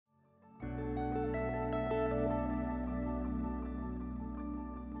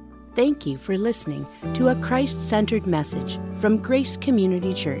Thank you for listening to a Christ-centered message from Grace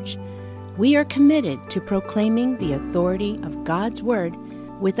Community Church. We are committed to proclaiming the authority of God's Word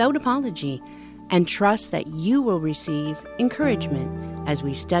without apology and trust that you will receive encouragement as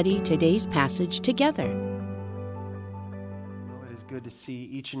we study today's passage together. Well, it is good to see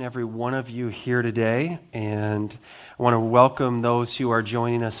each and every one of you here today, and I want to welcome those who are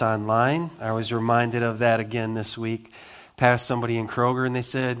joining us online. I was reminded of that again this week. Passed somebody in Kroger and they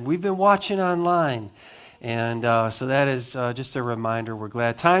said, "We've been watching online." And so that is just a reminder. We're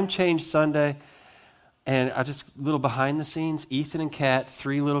glad. Time Change Sunday. And just a little behind the scenes, Ethan and Kat,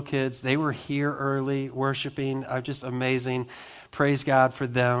 3 little kids, they were here early worshiping. Just amazing. Praise God for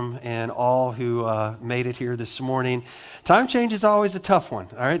them and all who made it here this morning. Time change is always a tough one,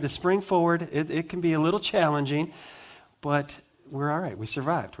 all right? The spring forward, it can be a little challenging, but we're all right. We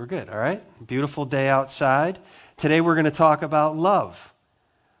survived. We're good, all right? Beautiful day outside. Today we're going to talk about love.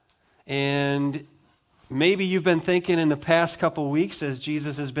 And maybe you've been thinking in the past couple weeks as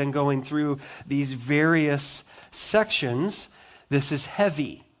Jesus has been going through these various sections, this is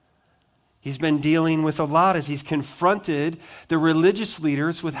heavy. He's been dealing with a lot as he's confronted the religious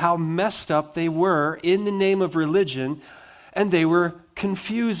leaders with how messed up they were in the name of religion, and they were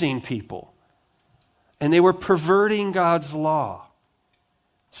confusing people. And they were perverting God's law.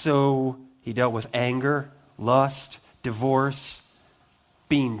 So he dealt with anger, lust, divorce,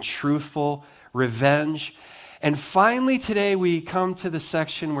 being truthful, revenge. And finally today we come to the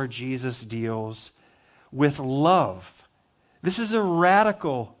section where Jesus deals with love. This is a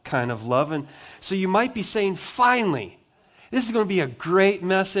radical kind of love. And so you might be saying, finally, this is going to be a great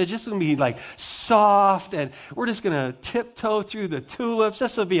message. This is going to be like soft and we're just going to tiptoe through the tulips.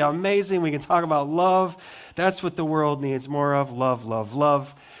 This will be amazing. We can talk about love. That's what the world needs more of. Love, love,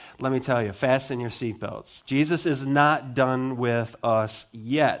 love. Let me tell you, fasten your seatbelts. Jesus is not done with us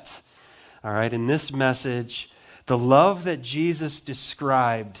yet. All right, in this message, the love that Jesus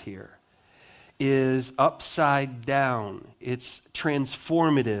described here is upside down. It's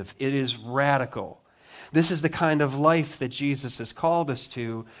transformative. It is radical. This is the kind of life that Jesus has called us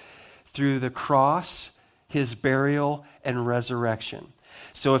to through the cross, his burial, and resurrection.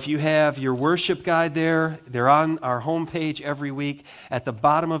 So if you have your worship guide there, they're on our homepage every week. At the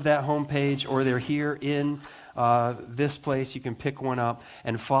bottom of that homepage, or they're here in this place, you can pick one up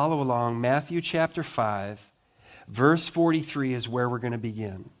and follow along. Matthew chapter 5, verse 43 is where we're going to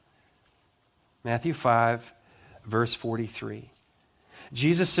begin. Matthew 5, verse 43.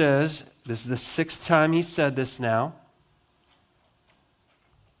 Jesus says, this is the 6th time he said this now,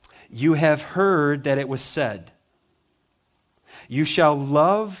 "You have heard that it was said, 'You shall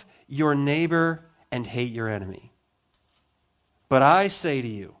love your neighbor and hate your enemy.' But I say to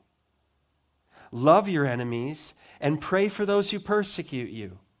you, love your enemies and pray for those who persecute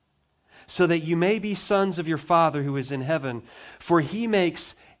you, so that you may be sons of your Father who is in heaven. For he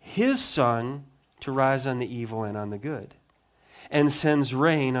makes his sun to rise on the evil and on the good, and sends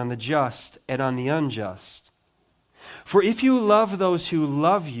rain on the just and on the unjust. For if you love those who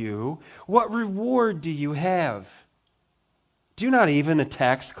love you, what reward do you have? Do not even the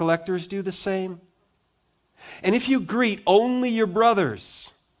tax collectors do the same? And if you greet only your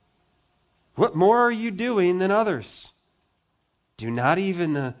brothers, what more are you doing than others? Do not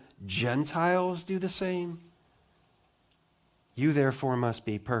even the Gentiles do the same? You therefore must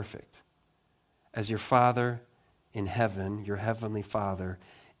be perfect, as your Father in heaven, your heavenly Father,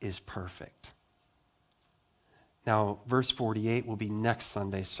 is perfect." Now, verse 48 will be next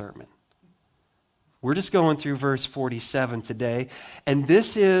Sunday's sermon. We're just going through verse 47 today, and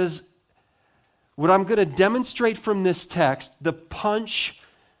this is what I'm going to demonstrate from this text, the punch,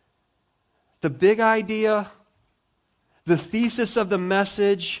 the big idea, the thesis of the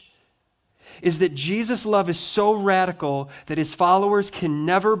message is that Jesus' love is so radical that his followers can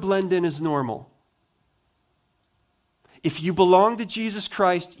never blend in as normal. If you belong to Jesus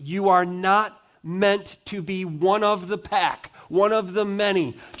Christ, you are not meant to be one of the pack, one of the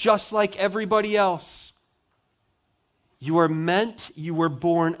many, just like everybody else. You were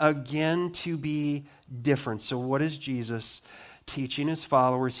born again to be different. So what is Jesus teaching his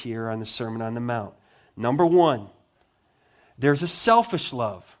followers here on the Sermon on the Mount? Number 1, there's a selfish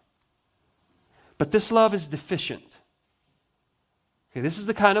love. But this love is deficient. Okay, this is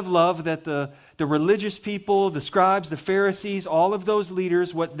the kind of love that the religious people, the scribes, the Pharisees, all of those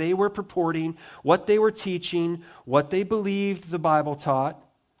leaders, what they were purporting, what they were teaching, what they believed the Bible taught.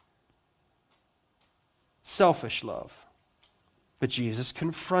 Selfish love. But Jesus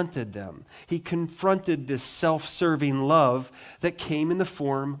confronted them. He confronted this self-serving love that came in the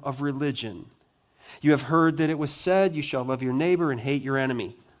form of religion. You have heard that it was said, you shall love your neighbor and hate your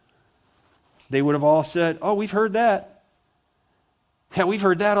enemy. They would have all said, oh, we've heard that. Yeah, we've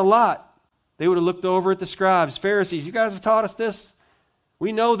heard that a lot. They would have looked over at the scribes, Pharisees, you guys have taught us this.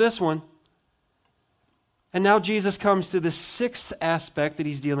 We know this one. And now Jesus comes to the sixth aspect that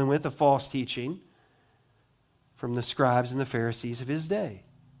he's dealing with, of false teaching from the scribes and the Pharisees of his day.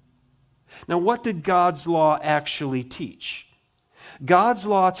 Now, what did God's law actually teach? God's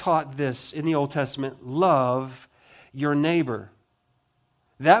law taught this in the Old Testament: love your neighbor.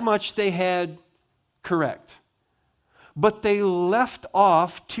 That much they had correct. But they left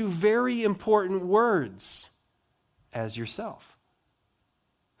off two very important words: as yourself.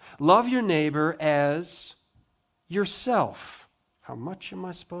 Love your neighbor as yourself. How much am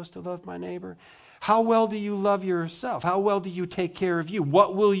I supposed to love my neighbor? How well do you love yourself? How well do you take care of you?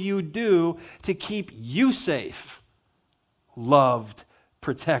 What will you do to keep you safe, loved,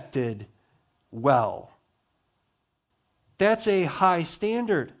 protected, well? That's a high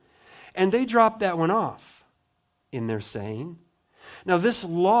standard. And they dropped that one off in their saying. Now, this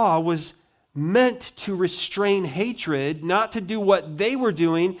law was meant to restrain hatred, not to do what they were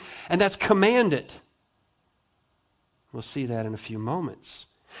doing, and that's command it. We'll see that in a few moments.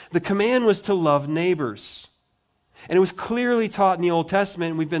 The command was to love neighbors. And it was clearly taught in the Old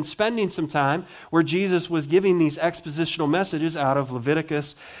Testament. We've been spending some time where Jesus was giving these expositional messages out of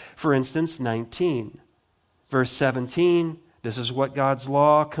Leviticus, for instance, 19. Verse 17, this is what God's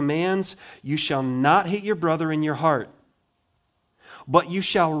law commands: you shall not hate your brother in your heart, but you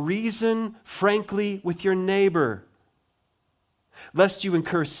shall reason frankly with your neighbor, lest you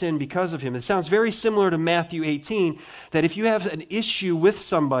incur sin because of him. It sounds very similar to Matthew 18, that if you have an issue with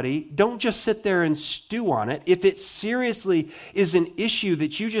somebody, don't just sit there and stew on it. If it seriously is an issue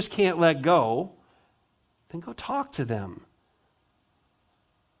that you just can't let go, then go talk to them.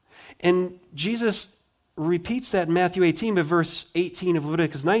 And Jesus repeats that in Matthew 18, but verse 18 of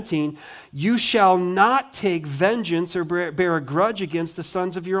Leviticus 19, you shall not take vengeance or bear a grudge against the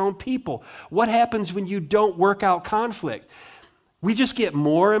sons of your own people. What happens when you don't work out conflict? We just get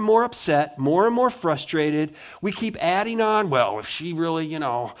more and more upset, more and more frustrated. We keep adding on, well, if she really,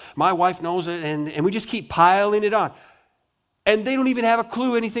 my wife knows it, and we just keep piling it on. And they don't even have a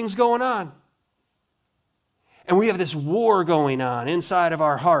clue anything's going on. And we have this war going on inside of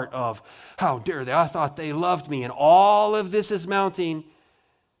our heart of, how dare they? I thought they loved me. And all of this is mounting,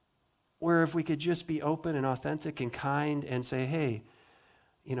 where if we could just be open and authentic and kind and say, hey,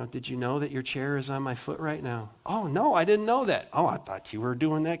 did you know that your chair is on my foot right now? Oh, no, I didn't know that. Oh, I thought you were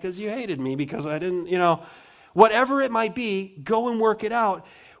doing that because you hated me because I didn't, whatever it might be, go and work it out.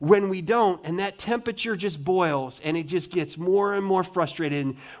 When we don't, and that temperature just boils and it just gets more and more frustrated,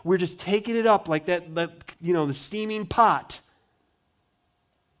 and we're just taking it up like that, the steaming pot.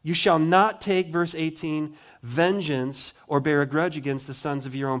 You shall not take, verse 18, vengeance or bear a grudge against the sons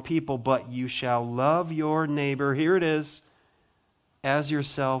of your own people, but you shall love your neighbor. Here it is. As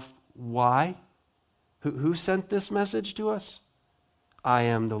yourself. Why? Who sent this message to us? I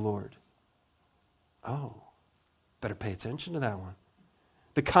am the Lord. Oh, better pay attention to that one.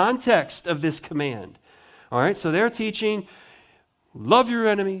 The context of this command. All right, so they're teaching, love your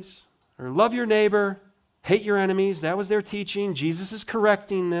enemies, or love your neighbor, hate your enemies. That was their teaching. Jesus is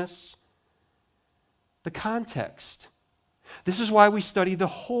correcting this. The context. This is why we study the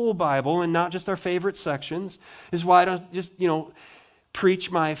whole Bible and not just our favorite sections. This is why I don't just,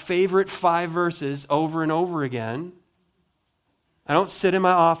 preach my favorite 5 verses over and over again. I don't sit in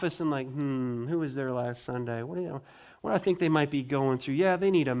my office and who was there last Sunday? What do I think they might be going through? Yeah,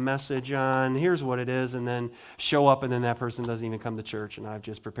 they need a message on, here's what it is, and then show up, and then that person doesn't even come to church, and I've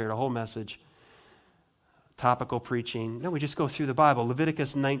just prepared a whole message. Topical preaching. No, we just go through the Bible.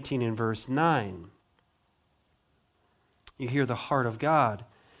 Leviticus 19 and verse 9. You hear the heart of God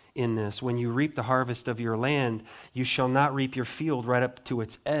in this. When you reap the harvest of your land, you shall not reap your field right up to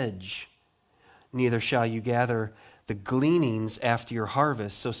its edge. Neither shall you gather the gleanings after your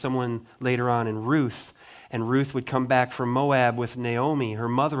harvest. So someone later on in Ruth would come back from Moab with Naomi, her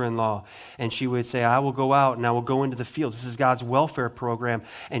mother-in-law, and she would say, I will go out and I will go into the fields. This is God's welfare program.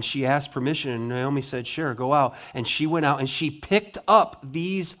 And she asked permission, and Naomi said, sure, go out. And she went out and she picked up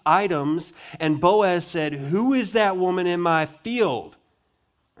these items, and Boaz said, who is that woman in my field?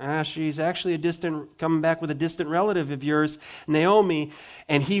 She's actually coming back with a distant relative of yours, Naomi.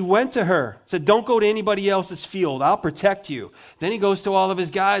 And he went to her, said, don't go to anybody else's field. I'll protect you. Then he goes to all of his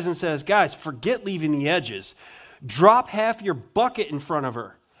guys and says, guys, forget leaving the edges. Drop half your bucket in front of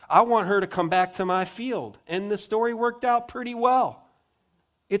her. I want her to come back to my field. And the story worked out pretty well.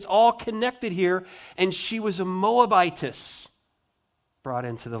 It's all connected here. And she was a Moabitess brought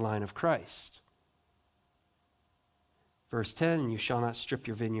into the line of Christ. Verse 10, and you shall not strip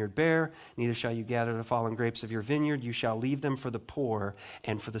your vineyard bare, neither shall you gather the fallen grapes of your vineyard. You shall leave them for the poor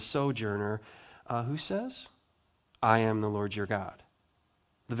and for the sojourner. Who says? I am the Lord your God.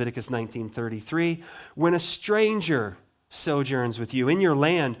 Leviticus 19:33, when a stranger sojourns with you in your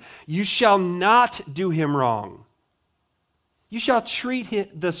land, you shall not do him wrong. You shall treat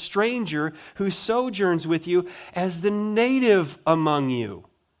the stranger who sojourns with you as the native among you.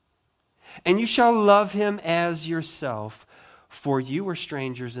 And you shall love him as yourself, for you were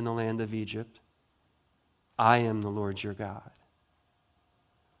strangers in the land of Egypt. I am the Lord your God.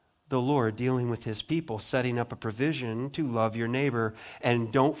 The Lord dealing with his people, setting up a provision to love your neighbor.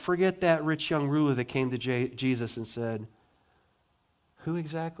 And don't forget that rich young ruler that came to Jesus and said, who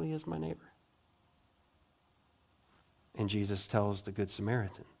exactly is my neighbor? And Jesus tells the Good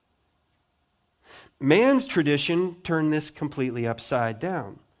Samaritan. Man's tradition turned this completely upside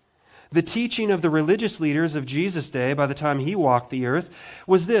down. The teaching of the religious leaders of Jesus' day, by the time he walked the earth,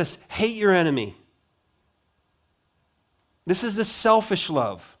 was this: hate your enemy. This is the selfish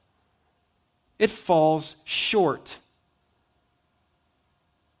love. It falls short.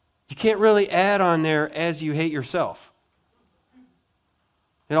 You can't really add on there as you hate yourself.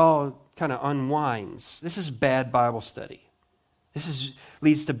 It all kind of unwinds. This is bad Bible study. This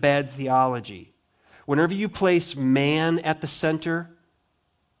leads to bad theology. Whenever you place man at the center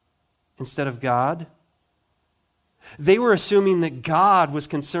instead of God, they were assuming that God was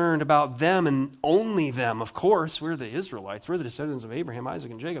concerned about them and only them. Of course, we're the Israelites. We're the descendants of Abraham,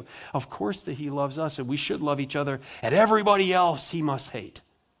 Isaac, and Jacob. Of course that he loves us, and we should love each other, and everybody else he must hate.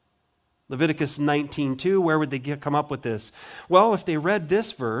 Leviticus 19:2, where would they come up with this? Well, if they read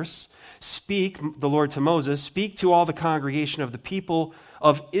this verse, speak, the Lord to Moses, speak to all the congregation of the people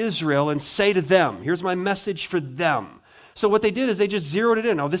of Israel and say to them, here's my message for them. So what they did is they just zeroed it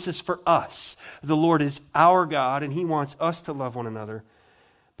in. Oh, this is for us. The Lord is our God, and he wants us to love one another.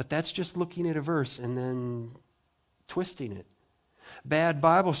 But that's just looking at a verse and then twisting it. Bad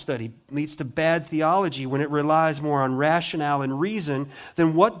Bible study leads to bad theology when it relies more on rationale and reason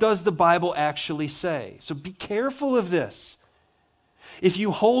than what does the Bible actually say. So be careful of this. If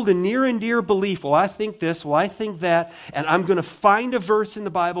you hold a near and dear belief, well, I think this, well, I think that, and I'm going to find a verse in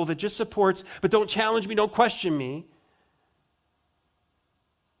the Bible that just supports, but don't challenge me, don't question me.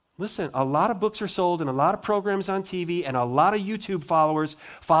 Listen, a lot of books are sold and a lot of programs on TV and a lot of YouTube followers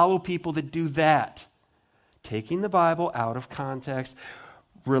follow people that do that. Taking the Bible out of context,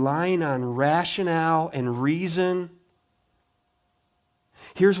 relying on rationale and reason.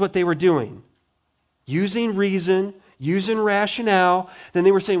 Here's what they were doing. Using reason, using rationale. Then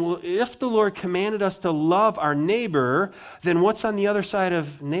they were saying, well, if the Lord commanded us to love our neighbor, then what's on the other side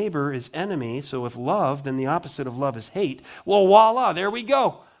of neighbor is enemy. So if love, then the opposite of love is hate. Well, voila, there we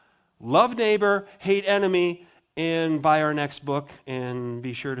go. Love neighbor, hate enemy, and buy our next book, and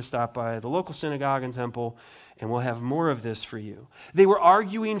be sure to stop by the local synagogue and temple, and we'll have more of this for you. They were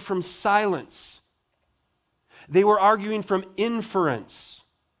arguing from silence. They were arguing from inference.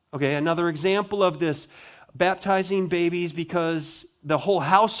 Okay, another example of this, baptizing babies because the whole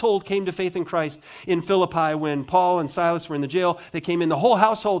household came to faith in Christ in Philippi when Paul and Silas were in the jail. They came in the whole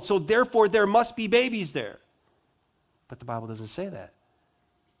household, so therefore there must be babies there. But the Bible doesn't say that.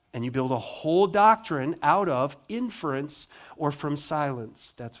 And you build a whole doctrine out of inference or from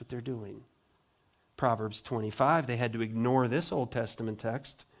silence. That's what they're doing. Proverbs 25, they had to ignore this Old Testament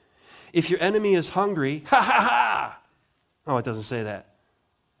text. If your enemy is hungry, ha ha ha! Oh, it doesn't say that.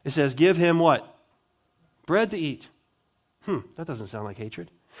 It says, give him what? Bread to eat. That doesn't sound like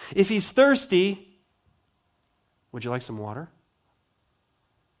hatred. If he's thirsty, would you like some water?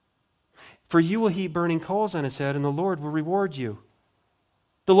 For you will heap burning coals on his head, and the Lord will reward you.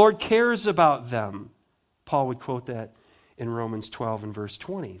 The Lord cares about them. Paul would quote that in Romans 12 and verse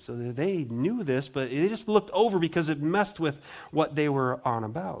 20. So they knew this, but they just looked over because it messed with what they were on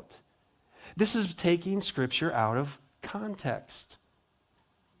about. This is taking Scripture out of context.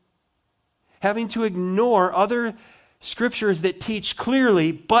 Having to ignore other Scriptures that teach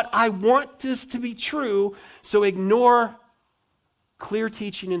clearly, but I want this to be true, so ignore clear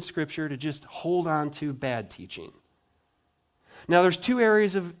teaching in Scripture to just hold on to bad teaching. Now, there's two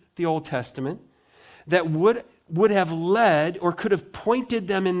areas of the Old Testament that would have led or could have pointed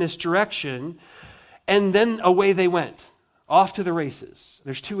them in this direction, and then away they went, off to the races.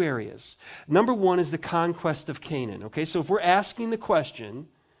 There's two areas. Number one is the conquest of Canaan. Okay, so if we're asking the question,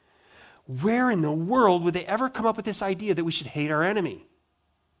 where in the world would they ever come up with this idea that we should hate our enemy?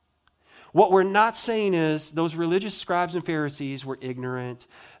 What we're not saying is those religious scribes and Pharisees were ignorant,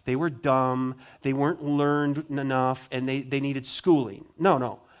 they were dumb, they weren't learned enough, and they needed schooling.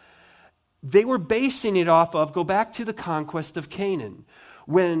 No. they were basing it off of, go back to the conquest of Canaan.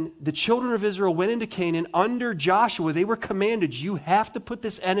 When the children of Israel went into Canaan under Joshua, they were commanded, you have to put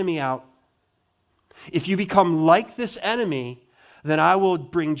this enemy out. If you become like this enemy, then I will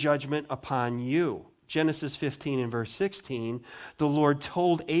bring judgment upon you. Genesis 15 and verse 16, the Lord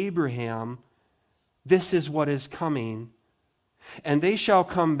told Abraham, this is what is coming. And they shall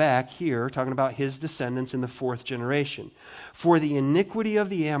come back here, talking about his descendants in the fourth generation. For the iniquity of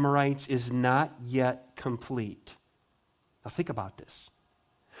the Amorites is not yet complete. Now think about this.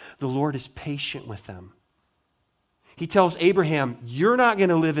 The Lord is patient with them. He tells Abraham, you're not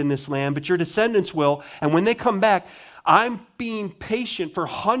going to live in this land, but your descendants will. And when they come back, I'm being patient for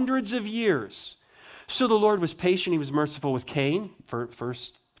hundreds of years. So the Lord was patient. He was merciful with Cain,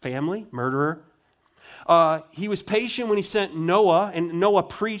 first family, murderer. He was patient when he sent Noah, and Noah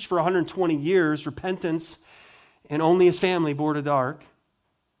preached for 120 years, repentance, and only his family boarded the ark.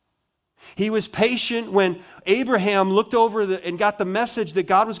 He was patient when Abraham looked over and got the message that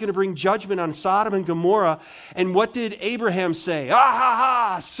God was going to bring judgment on Sodom and Gomorrah. And what did Abraham say? Ah, ha,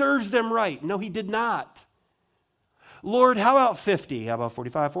 ha, serves them right. No, he did not. Lord, how about 50? How about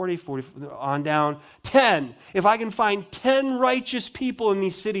 45, 40, on down? 10. If I can find 10 righteous people in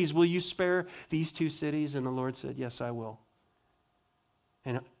these cities, will you spare these 2 cities? And the Lord said, yes, I will.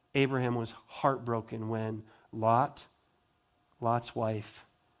 And Abraham was heartbroken when Lot's wife,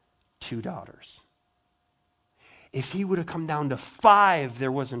 2 daughters. If he would have come down to 5,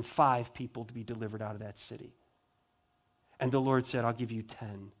 there wasn't 5 people to be delivered out of that city. And the Lord said, I'll give you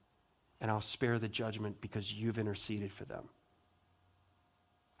 10. And I'll spare the judgment because you've interceded for them.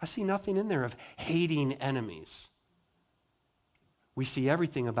 I see nothing in there of hating enemies. We see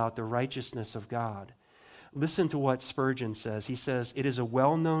everything about the righteousness of God. Listen to what Spurgeon says. He says, it is a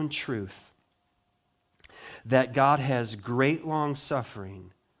well-known truth that God has great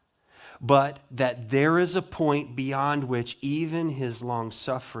long-suffering, but that there is a point beyond which even his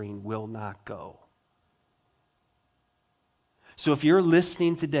long-suffering will not go. So if you're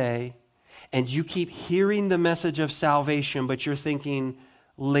listening today, and you keep hearing the message of salvation, but you're thinking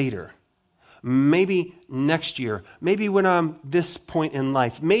later, maybe next year, maybe when I'm this point in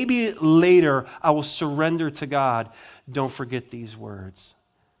life, maybe later I will surrender to God. Don't forget these words.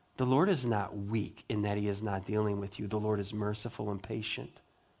 The Lord is not weak in that he is not dealing with you. The Lord is merciful and patient.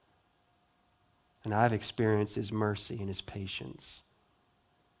 And I've experienced his mercy and his patience.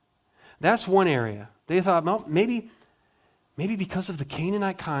 That's one area. They thought, well, maybe because of the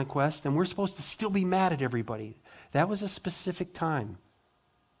Canaanite conquest, and we're supposed to still be mad at everybody. That was a specific time,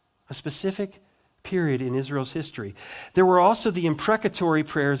 a specific period in Israel's history. There were also the imprecatory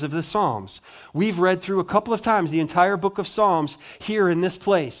prayers of the Psalms. We've read through a couple of times the entire book of Psalms here in this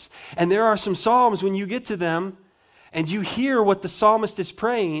place. And there are some Psalms when you get to them and you hear what the psalmist is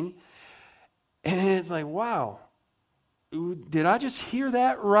praying, and it's like, wow, did I just hear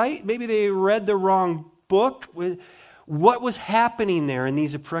that right? Maybe they read the wrong book. What was happening there in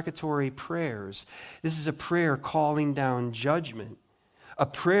these imprecatory prayers? This is a prayer calling down judgment. A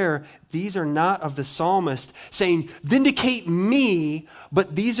prayer, these are not of the psalmist saying, vindicate me,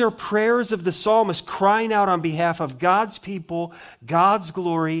 but these are prayers of the psalmist crying out on behalf of God's people, God's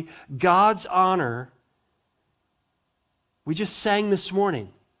glory, God's honor. We just sang this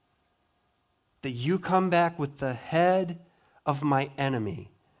morning that you come back with the head of my enemy.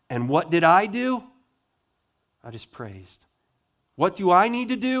 And what did I do? I just praised. What do I need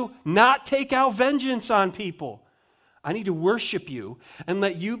to do? Not take out vengeance on people. I need to worship you and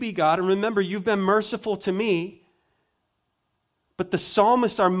let you be God. And remember, you've been merciful to me. But the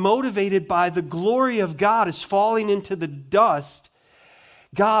psalmists are motivated by the glory of God is falling into the dust.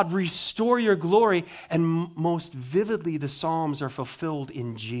 God, restore your glory. And most vividly, the Psalms are fulfilled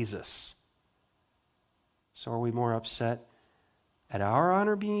in Jesus. So are we more upset at our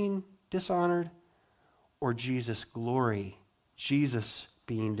honor being dishonored, or Jesus' glory, Jesus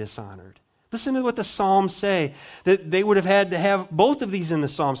being dishonored? Listen to what the Psalms say, that they would have had to have both of these in the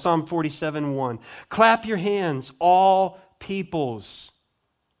Psalm. Psalm 47:1. Clap your hands, all peoples.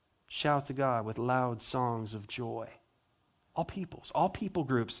 Shout to God with loud songs of joy. All peoples, all people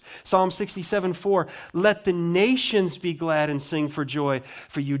groups. Psalm 67:4. Let the nations be glad and sing for joy,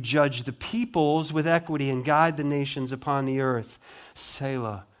 for you judge the peoples with equity and guide the nations upon the earth.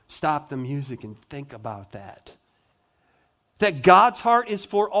 Selah. Stop the music and think about that. That God's heart is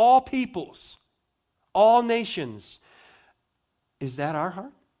for all peoples, all nations. Is that our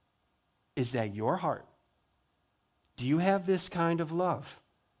heart? Is that your heart? Do you have this kind of love?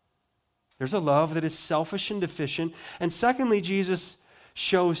 There's a love that is selfish and deficient. And secondly, Jesus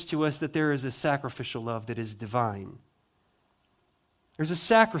shows to us that there is a sacrificial love that is divine. There's a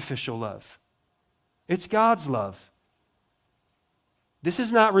sacrificial love. It's God's love. This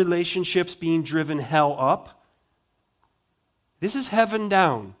is not relationships being driven hell up. This is heaven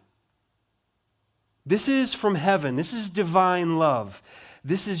down. This is from heaven. This is divine love.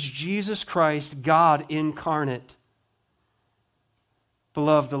 This is Jesus Christ, God incarnate.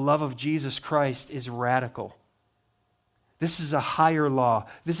 Beloved, the love of Jesus Christ is radical. This is a higher law.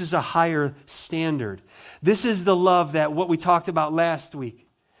 This is a higher standard. This is the love that what we talked about last week,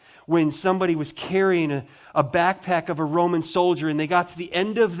 when somebody was carrying a backpack of a Roman soldier and they got to the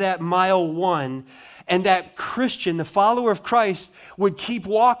end of that mile 1, and that Christian, the follower of Christ, would keep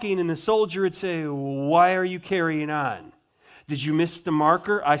walking and the soldier would say, "Why are you carrying on? Did you miss the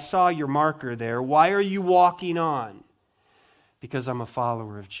marker? I saw your marker there. Why are you walking on?" Because I'm a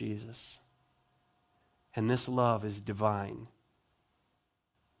follower of Jesus. And this love is divine.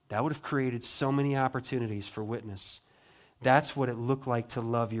 That would have created so many opportunities for witness. That's what it looked like to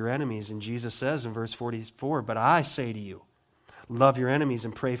love your enemies. And Jesus says in verse 44, "But I say to you, love your enemies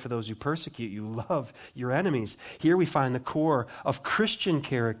and pray for those who persecute you." Love your enemies. Here we find the core of Christian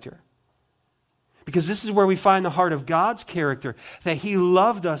character. Because this is where we find the heart of God's character, that He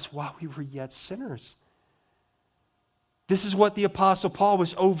loved us while we were yet sinners. This is what the Apostle Paul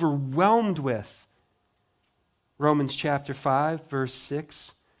was overwhelmed with. Romans chapter 5, verse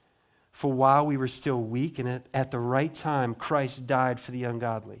 6. "For while we were still weak and at the right time, Christ died for the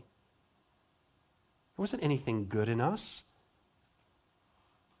ungodly." There wasn't anything good in us.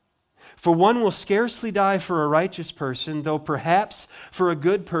 "For one will scarcely die for a righteous person, though perhaps for a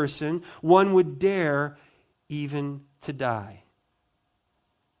good person one would dare even to die."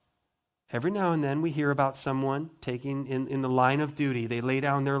 Every now and then we hear about someone taking in the line of duty. They lay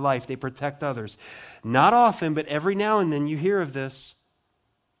down their life. They protect others. Not often, but every now and then you hear of this.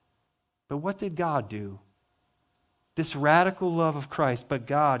 But what did God do? This radical love of Christ. But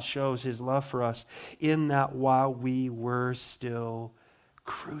God shows His love for us in that while we were still,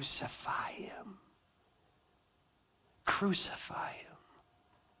 crucify Him. Crucify Him.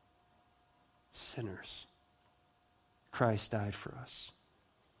 Sinners. Christ died for us.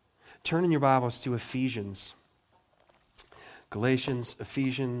 Turn in your Bibles to Ephesians. Galatians,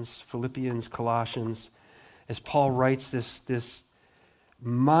 Ephesians, Philippians, Colossians. As Paul writes this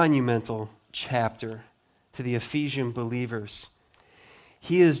monumental chapter to the Ephesian believers,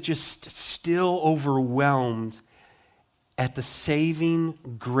 he is just still overwhelmed at the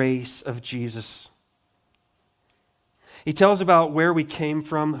saving grace of Jesus. He tells about where we came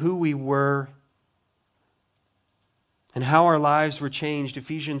from, who we were, and how our lives were changed.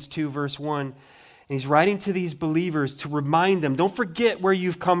 Ephesians 2, verse 1. And he's writing to these believers to remind them, don't forget where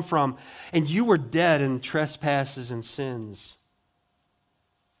you've come from. And you were dead in trespasses and sins.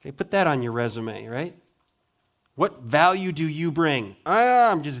 Okay, put that on your resume, right? What value do you bring?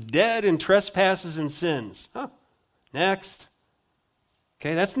 I'm just dead in trespasses and sins. Huh. Next.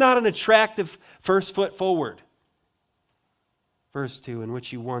 Okay, that's not an attractive first foot forward. Verse 2, "In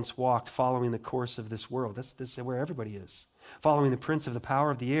which you once walked, following the course of this world." This is where everybody is. "Following the prince of the power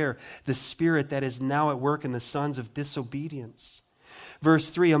of the air, the spirit that is now at work in the sons of disobedience." Verse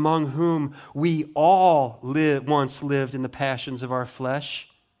 3, "Among whom we all once lived in the passions of our flesh,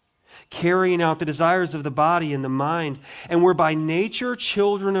 carrying out the desires of the body and the mind, and were by nature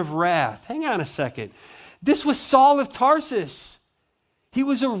children of wrath." Hang on a second. This was Saul of Tarsus. He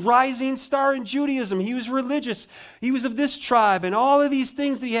was a rising star in Judaism. He was religious. He was of this tribe and all of these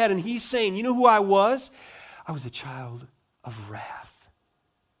things that he had. And he's saying, you know who I was? I was a child of wrath.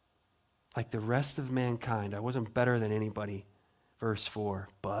 Like the rest of mankind. I wasn't better than anybody. Verse 4,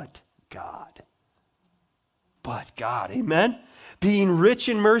 but God. But God, amen? "Being rich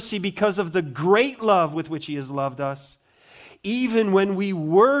in mercy because of the great love with which He has loved us. Even when we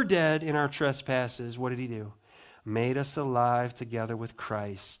were dead in our trespasses," what did He do? "Made us alive together with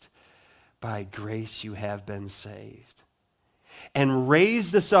Christ. By grace you have been saved. And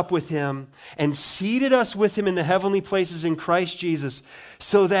raised us up with Him and seated us with Him in the heavenly places in Christ Jesus,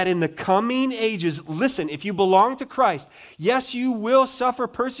 so that in the coming ages," listen, if you belong to Christ, yes, you will suffer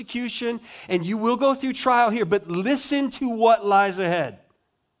persecution and you will go through trial here, but listen to what lies ahead.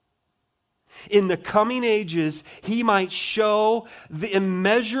 "In the coming ages, He might show the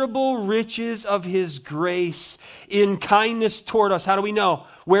immeasurable riches of His grace in kindness toward us." How do we know?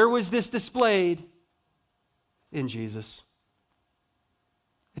 Where was this displayed? In Jesus.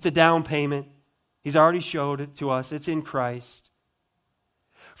 It's a down payment. He's already showed it to us. It's in Christ.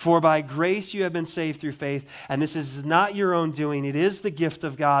 "For by grace you have been saved through faith, and this is not your own doing. It is the gift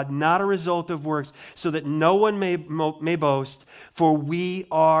of God, not a result of works, so that no one may boast, for we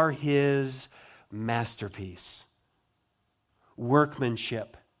are His masterpiece,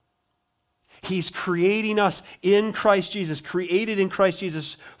 workmanship. He's creating us in Christ Jesus, created in Christ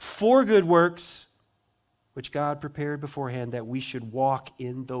Jesus for good works, which God prepared beforehand that we should walk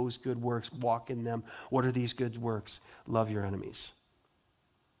in those good works, walk in them. What are these good works? Love your enemies.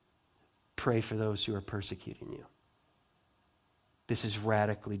 Pray for those who are persecuting you. This is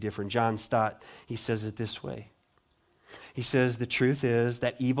radically different. John Stott, he says it this way. He says, the truth is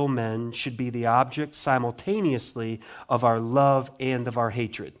that evil men should be the object simultaneously of our love and of our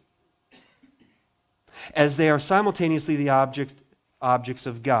hatred, as they are simultaneously the objects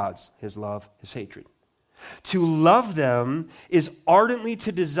of God's, his love, his hatred. To love them is ardently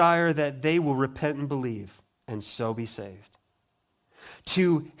to desire that they will repent and believe, and so be saved.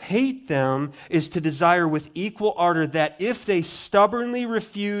 To hate them is to desire with equal ardor that if they stubbornly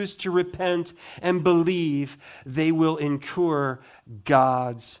refuse to repent and believe, they will incur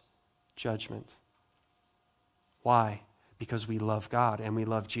God's judgment. Why? Because we love God and we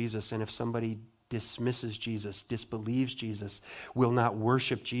love Jesus, and if somebody dismisses Jesus, disbelieves Jesus, will not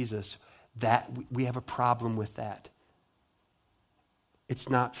worship Jesus, that we have a problem with that. It's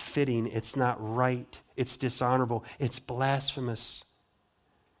not fitting, it's not right, it's dishonorable, it's blasphemous.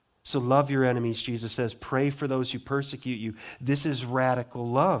 So love your enemies, Jesus says. Pray for those who persecute you. This is radical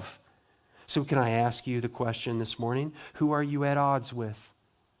love. So can I ask you the question this morning? Who are you at odds with?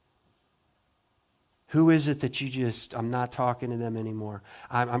 Who is it that I'm not talking to them anymore?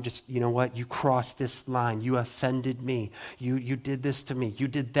 I'm just, you know what? You crossed this line. You offended me. You did this to me. You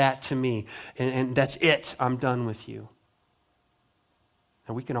did that to me. And that's it. I'm done with you.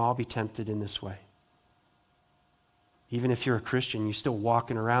 And we can all be tempted in this way. Even if you're a Christian, you're still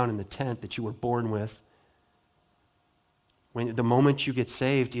walking around in the tent that you were born with. When the moment you get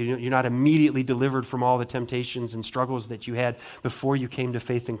saved, you're not immediately delivered from all the temptations and struggles that you had before you came to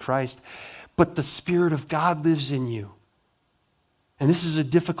faith in Christ. But the Spirit of God lives in you. And this is a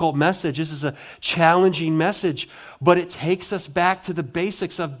difficult message. This is a challenging message. But it takes us back to the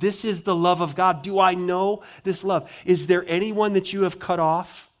basics of this is the love of God. Do I know this love? Is there anyone that you have cut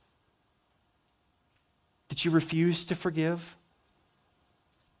off? That you refuse to forgive?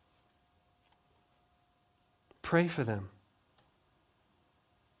 Pray for them.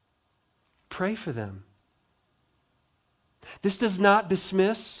 Pray for them. This does not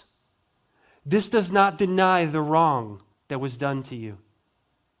dismiss. This does not deny the wrong that was done to you.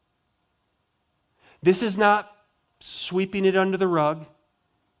 This is not sweeping it under the rug.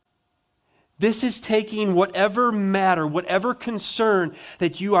 This is taking whatever matter, whatever concern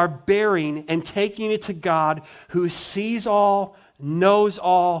that you are bearing and taking it to God who sees all, knows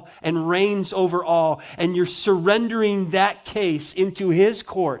all, and reigns over all. And you're surrendering that case into His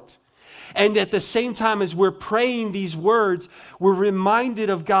court. And at the same time as we're praying these words, we're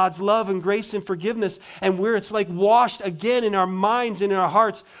reminded of God's love and grace and forgiveness, and where it's like washed again in our minds and in our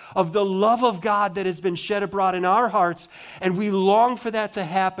hearts of the love of God that has been shed abroad in our hearts. And we long for that to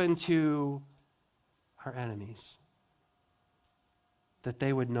happen to our enemies, that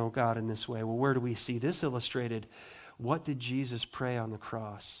they would know God in this way. Well, where do we see this illustrated? What did Jesus pray on the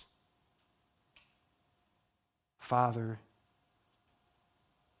cross? Father,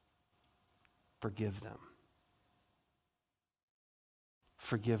 forgive them.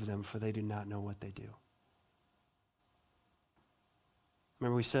 Forgive them, for they do not know what they do.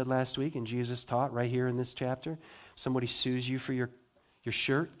 Remember we said last week, and Jesus taught right here in this chapter, somebody sues you for your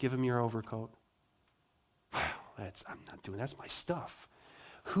shirt, give them your overcoat. Wow, I'm not doing that's my stuff.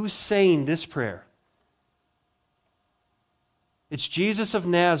 Who's saying this prayer? It's Jesus of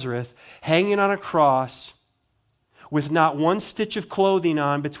Nazareth hanging on a cross with not one stitch of clothing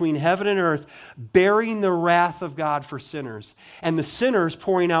on between heaven and earth, bearing the wrath of God for sinners. And the sinners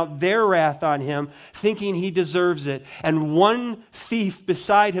pouring out their wrath on him, thinking he deserves it. And one thief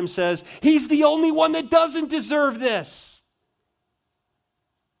beside him says, he's the only one that doesn't deserve this.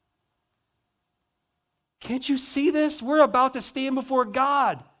 Can't you see this? We're about to stand before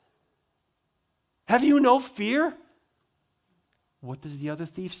God. Have you no fear? What does the other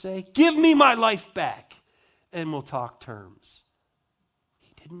thief say? Give me my life back, and we'll talk terms.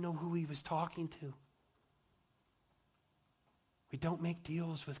 He didn't know who he was talking to. We don't make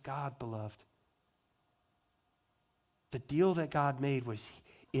deals with God, beloved. The deal that God made was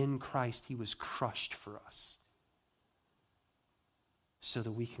in Christ. He was crushed for us so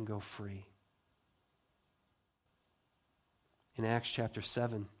that we can go free. In Acts chapter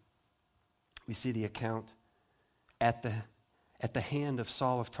 7, we see the account at the hand of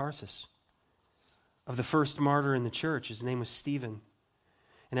Saul of Tarsus, of the first martyr in the church. His name was Stephen.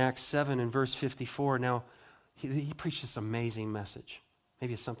 In Acts 7 and verse 54, now he preached this amazing message.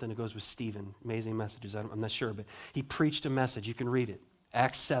 Maybe it's something that goes with Stephen. Amazing messages. I'm not sure, but he preached a message. You can read it.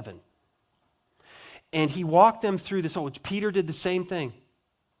 Acts 7. And he walked them through this. Peter did the same thing.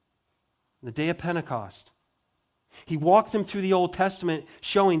 The day of Pentecost. He walked them through the Old Testament,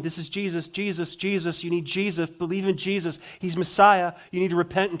 showing this is Jesus, Jesus, Jesus. You need Jesus. Believe in Jesus. He's Messiah. You need to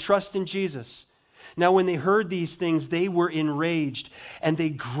repent and trust in Jesus. Now, when they heard these things, they were enraged, and they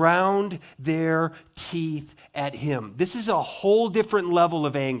ground their teeth at him. This is a whole different level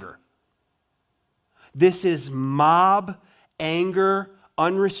of anger. This is mob anger,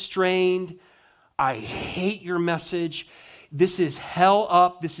 unrestrained. I hate your message. This is hell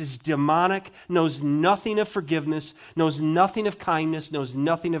up. This is demonic, knows nothing of forgiveness, knows nothing of kindness, knows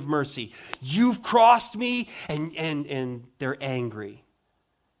nothing of mercy. You've crossed me, and they're angry.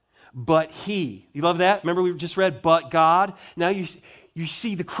 But he, you love that? Remember we just read, but God? Now you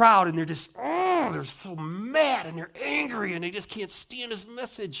see the crowd, and they're just, they're so mad, and they're angry, and they just can't stand his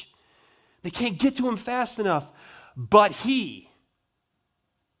message. They can't get to him fast enough. But he,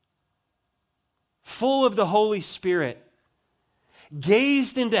 full of the Holy Spirit,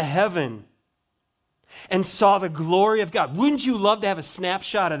 gazed into heaven and saw the glory of God. Wouldn't you love to have a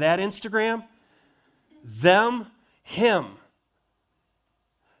snapshot of that Instagram? Them, him.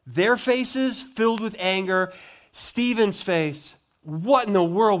 Their faces filled with anger. Stephen's face, what in the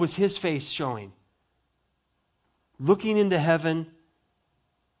world was his face showing? Looking into heaven.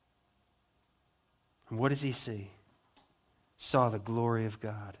 And what does he see? Saw the glory of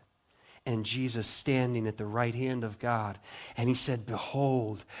God. And Jesus standing at the right hand of God. And he said,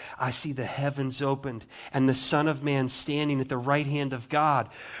 behold, I see the heavens opened and the Son of Man standing at the right hand of God.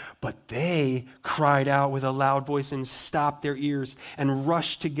 But they cried out with a loud voice and stopped their ears and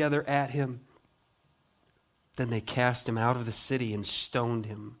rushed together at him. Then they cast him out of the city and stoned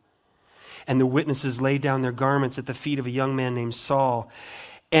him. And the witnesses laid down their garments at the feet of a young man named Saul.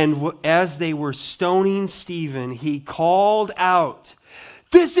 And as they were stoning Stephen, he called out,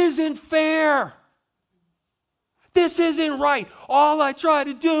 this isn't fair. This isn't right. All I tried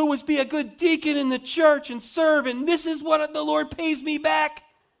to do was be a good deacon in the church and serve, and this is what the Lord pays me back.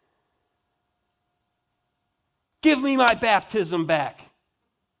 Give me my baptism back.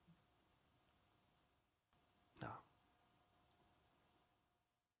 No.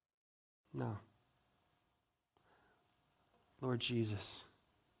 No. Lord Jesus,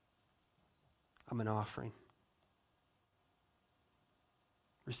 I'm an offering.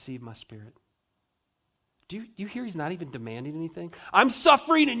 Receive my spirit. Do you hear he's not even demanding anything? I'm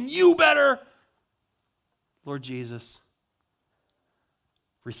suffering and you better. Lord Jesus,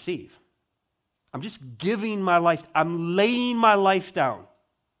 receive. I'm just giving my life. I'm laying my life down.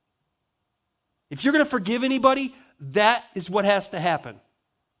 If you're going to forgive anybody, that is what has to happen.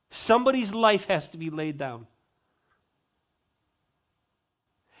 Somebody's life has to be laid down.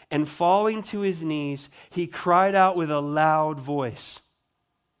 And falling to his knees, he cried out with a loud voice,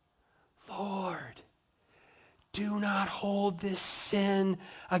 Lord, do not hold this sin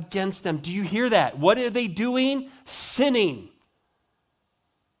against them. Do you hear that? What are they doing? Sinning.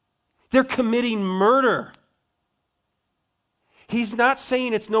 They're committing murder. He's not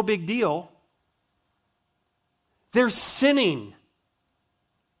saying it's no big deal. They're sinning.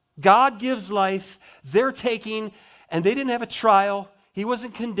 God gives life. They're taking, and they didn't have a trial. He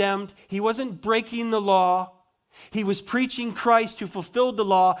wasn't condemned. He wasn't breaking the law. He was preaching Christ who fulfilled the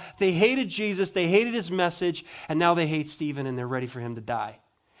law. They hated Jesus. They hated his message. And now they hate Stephen and they're ready for him to die.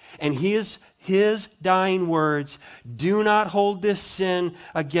 And his dying words, do not hold this sin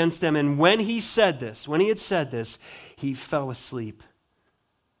against them. And when he had said this, he fell asleep.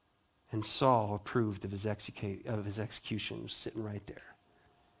 And Saul approved of his execution. He was sitting right there.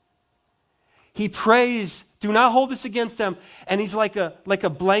 He prays, do not hold this against them. And he's like a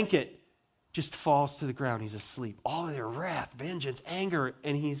blanket. Just falls to the ground. He's asleep. All of their wrath, vengeance, anger,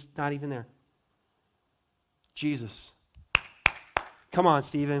 and he's not even there. Jesus. Come on,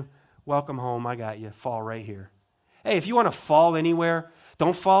 Stephen. Welcome home. I got you. Fall right here. Hey, if you want to fall anywhere,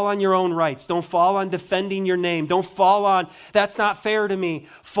 don't fall on your own rights. Don't fall on defending your name. Don't fall on, that's not fair to me.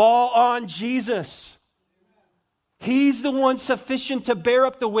 Fall on Jesus. He's the one sufficient to bear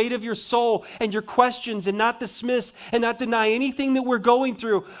up the weight of your soul and your questions and not dismiss and not deny anything that we're going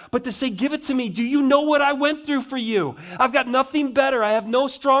through, but to say, give it to me. Do you know what I went through for you? I've got nothing better. I have no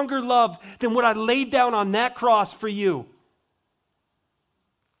stronger love than what I laid down on that cross for you.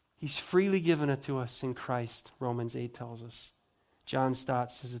 He's freely given it to us in Christ, Romans 8 tells us. John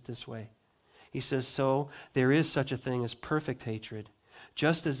Stott says it this way. He says, so there is such a thing as perfect hatred,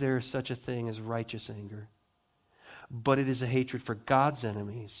 just as there is such a thing as righteous anger. But it is a hatred for God's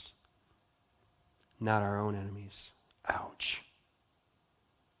enemies, not our own enemies. Ouch.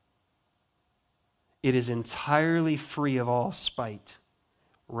 It is entirely free of all spite,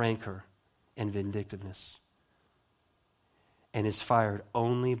 rancor, and vindictiveness, and is fired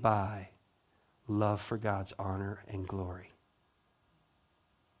only by love for God's honor and glory.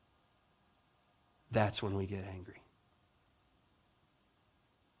 That's when we get angry.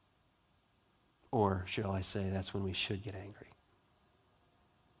 Or shall I say, that's when we should get angry.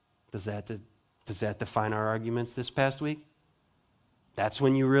 Does that define our arguments this past week? That's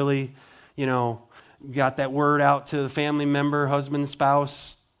when you really, got that word out to the family member, husband,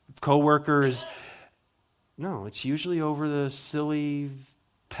 spouse, co-workers. No, it's usually over the silly,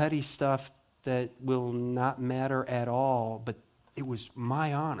 petty stuff that will not matter at all, but it was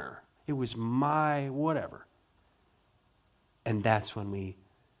my honor. It was my whatever. And that's when we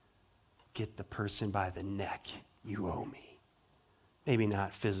get the person by the neck. You owe me. Maybe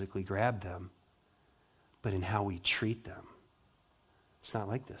not physically grab them, but in how we treat them. It's not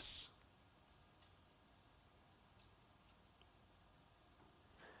like this.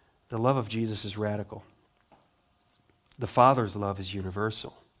 The love of Jesus is radical. The Father's love is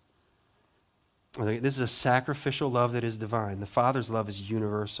universal. This is a sacrificial love that is divine. The Father's love is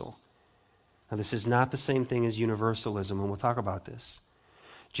universal. Now, this is not the same thing as universalism, and we'll talk about this.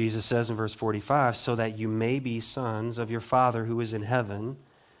 Jesus says in verse 45, so that you may be sons of your Father who is in heaven,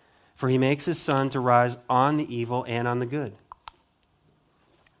 for he makes his sun to rise on the evil and on the good,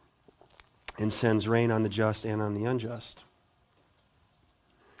 and sends rain on the just and on the unjust.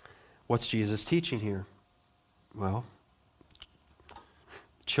 What's Jesus teaching here? Well,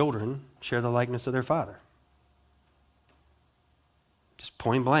 children share the likeness of their father. Just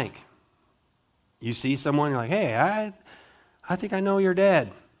point blank. You see someone, you're like, hey, I think I know your dad.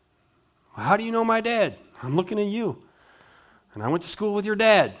 How do you know my dad? I'm looking at you. And I went to school with your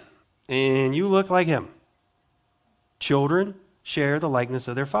dad. And you look like him. Children share the likeness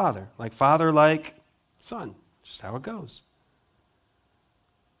of their father. Like father, like son. Just how it goes.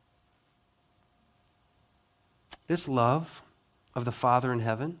 This love of the Father in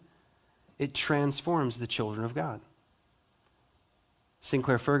heaven, it transforms the children of God.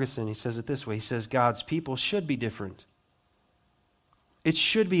 Sinclair Ferguson, he says it this way. He says, God's people should be different. It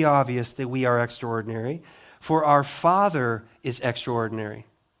should be obvious that we are extraordinary, for our Father is extraordinary.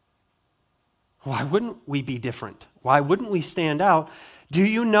 Why wouldn't we be different? Why wouldn't we stand out? Do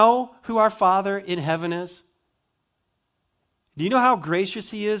you know who our Father in heaven is? Do you know how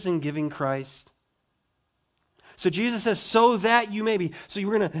gracious he is in giving Christ? So Jesus says, so that you may be. So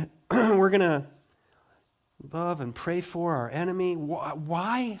we're gonna love and pray for our enemy.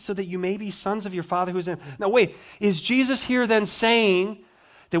 Why? So that you may be sons of your Father who is in heaven. Now wait, is Jesus here then saying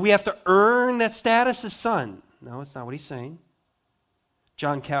that we have to earn that status as son? No, it's not what he's saying.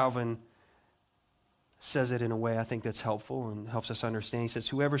 John Calvin says it in a way I think that's helpful and helps us understand. He says,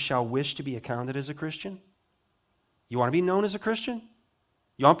 whoever shall wish to be accounted as a Christian. You want to be known as a Christian?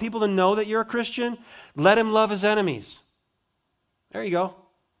 You want people to know that you're a Christian? Let him love his enemies. There you go.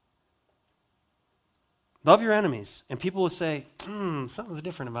 Love your enemies. And people will say, something's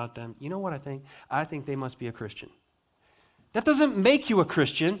different about them. You know what I think? I think they must be a Christian. That doesn't make you a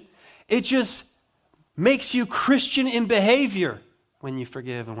Christian. It just makes you Christian in behavior when you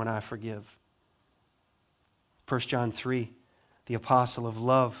forgive and when I forgive. 1 John 3, the apostle of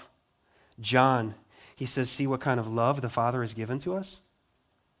love, John, he says, see what kind of love the Father has given to us?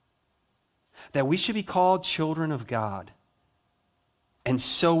 That we should be called children of God. And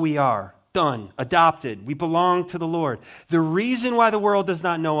so we are. Done. Adopted. We belong to the Lord. The reason why the world does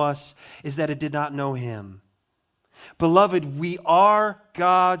not know us is that it did not know him. Beloved, we are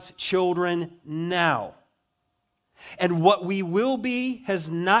God's children now. And what we will be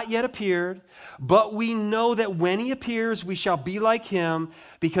has not yet appeared, but we know that when he appears, we shall be like him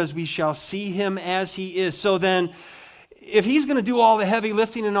because we shall see him as he is. So then, if he's going to do all the heavy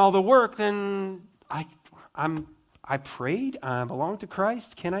lifting and all the work, then I prayed, I belong to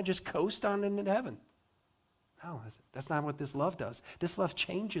Christ. Can I just coast on into heaven? No, that's not what this love does. This love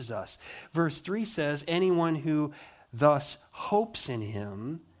changes us. Verse 3 says, anyone who thus hopes in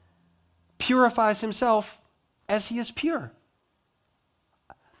him purifies himself as he is pure.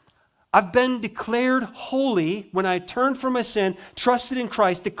 I've been declared holy when I turned from my sin, trusted in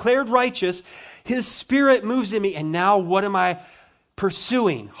Christ, declared righteous. His Spirit moves in me. And now what am I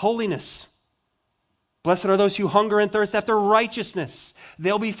pursuing? Holiness. Blessed are those who hunger and thirst after righteousness.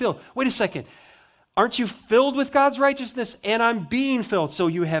 They'll be filled. Wait a second. Aren't you filled with God's righteousness? And I'm being filled. So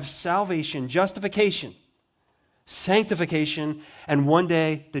you have salvation, justification, sanctification, and one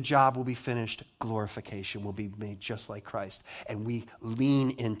day the job will be finished. Glorification will be made just like Christ. And we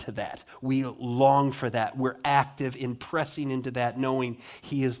lean into that. We long for that. We're active in pressing into that, knowing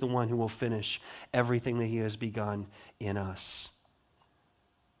he is the one who will finish everything that he has begun in us.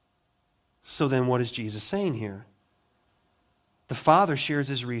 So then what is Jesus saying here? The Father shares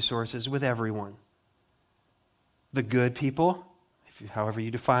his resources with everyone. The good people, however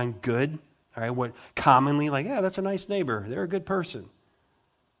you define good, all right, what commonly like, yeah, that's a nice neighbor. They're a good person.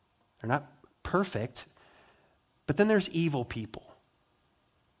 They're not perfect. But then there's evil people.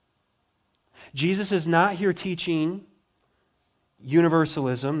 Jesus is not here teaching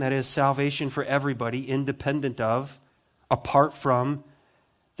universalism, that is salvation for everybody, independent of, apart from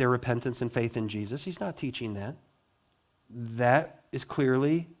their repentance and faith in Jesus. He's not teaching that. That is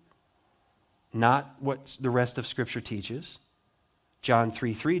clearly not what the rest of Scripture teaches. John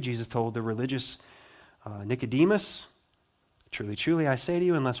 3:3, Jesus told the religious Nicodemus, "Truly, truly, I say to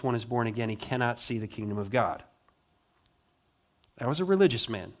you, unless one is born again, he cannot see the kingdom of God." That was a religious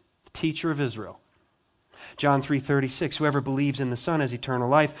man, teacher of Israel. John 3:36, "Whoever believes in the Son has eternal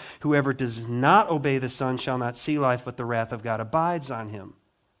life. Whoever does not obey the Son shall not see life, but the wrath of God abides on him,"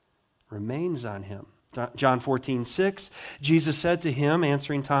 remains on him. John 14:6, Jesus said to him,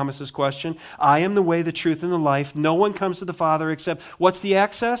 answering Thomas's question, "I am the way, the truth, and the life. No one comes to the Father except," what's the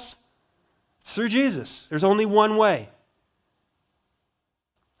access? It's through Jesus. There's only one way.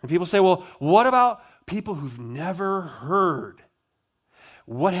 And people say, well, what about people who've never heard?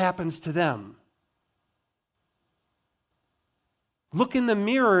 What happens to them? Look in the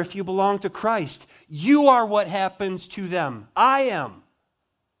mirror if you belong to Christ. You are what happens to them. I am.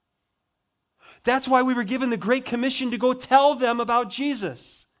 That's why we were given the Great Commission to go tell them about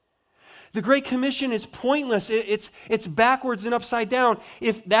Jesus. The Great Commission is pointless. It's backwards and upside down.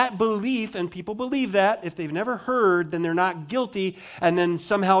 If that belief, and people believe that, if they've never heard, then they're not guilty, and then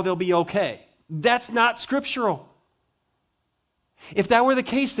somehow they'll be okay. That's not scriptural. If that were the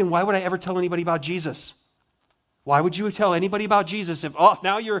case, then why would I ever tell anybody about Jesus? Why would you tell anybody about Jesus if,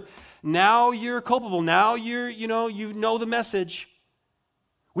 now you're culpable, now you know the message?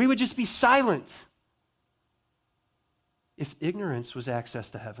 We would just be silent. If ignorance was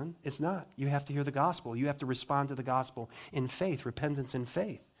access to heaven, it's not. You have to hear the gospel. You have to respond to the gospel in faith, repentance in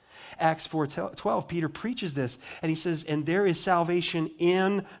faith. Acts 4:12, Peter preaches this, and he says, "And there is salvation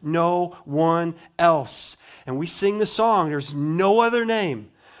in no one else." And we sing the song, "There's no other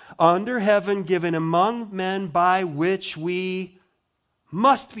name under heaven given among men by which we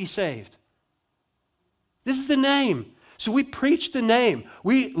must be saved." This is the name. So we preach the name.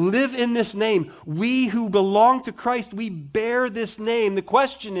 We live in this name. We who belong to Christ, we bear this name. The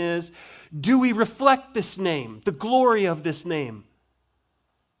question is, do we reflect this name, the glory of this name?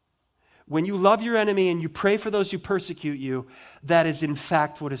 When you love your enemy and you pray for those who persecute you, that is in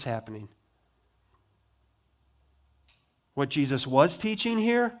fact what is happening. What Jesus was teaching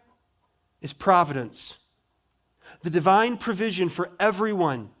here is providence. The divine provision for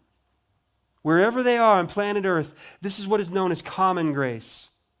everyone. Wherever they are on planet Earth, this is what is known as common grace.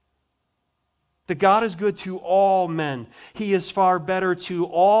 That God is good to all men. He is far better to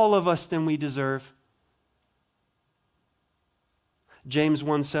all of us than we deserve. James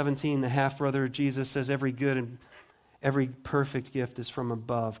 1:17, the half-brother of Jesus, says, "Every good and every perfect gift is from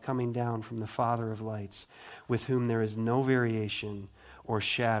above, coming down from the Father of lights, with whom there is no variation or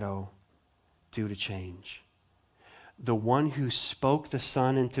shadow due to change." The one who spoke the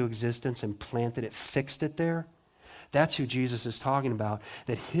sun into existence and planted it, fixed it there, that's who Jesus is talking about,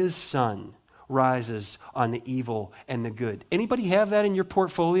 that his sun rises on the evil and the good. Anybody have that in your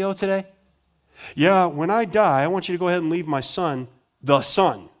portfolio today? Yeah, when I die, I want you to go ahead and leave my son, the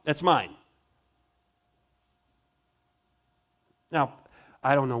sun. That's mine. Now,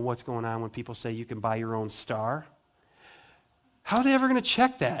 I don't know what's going on when people say you can buy your own star. How are they ever going to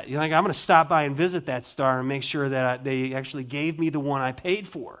check that? You're like, I'm going to stop by and visit that star and make sure that they actually gave me the one I paid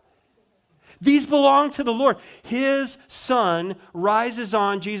for. These belong to the Lord. His sun rises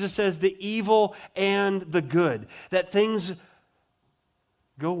on, Jesus says, the evil and the good. That things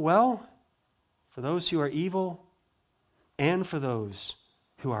go well for those who are evil and for those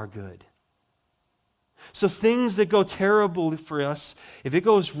who are good. So things that go terrible for us, if it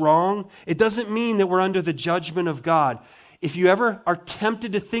goes wrong, it doesn't mean that we're under the judgment of God. If you ever are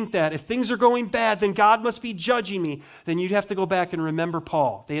tempted to think that, if things are going bad, then God must be judging me, then you'd have to go back and remember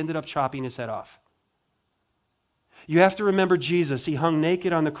Paul. They ended up chopping his head off. You have to remember Jesus. He hung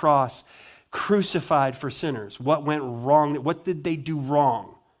naked on the cross, crucified for sinners. What went wrong? What did they do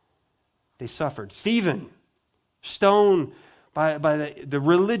wrong? They suffered. Stephen, stoned by the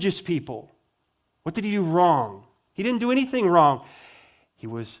religious people. What did he do wrong? He didn't do anything wrong. He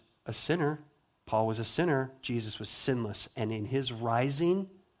was a sinner. Paul was a sinner. Jesus was sinless. And in his rising,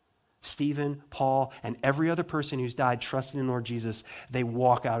 Stephen, Paul, and every other person who's died trusting in Lord Jesus, they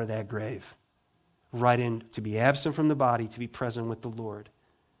walk out of that grave right in to be absent from the body, to be present with the Lord.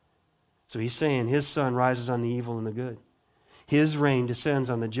 So he's saying his sun rises on the evil and the good. His rain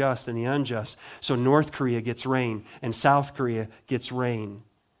descends on the just and the unjust. So North Korea gets rain and South Korea gets rain.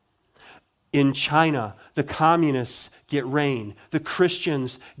 In China, the communists get rain. The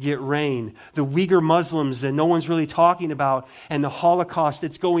Christians get rain. The Uyghur Muslims that no one's really talking about, and the Holocaust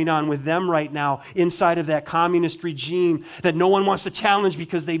that's going on with them right now inside of that communist regime that no one wants to challenge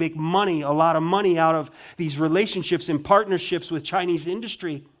because they make money, a lot of money out of these relationships and partnerships with Chinese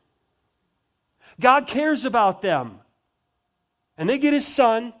industry. God cares about them. And they get his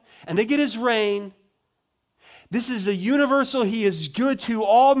sun, and they get his rain. This is a universal, he is good to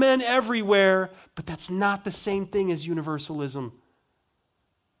all men everywhere, but that's not the same thing as universalism.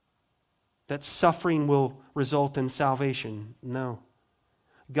 That suffering will result in salvation. No.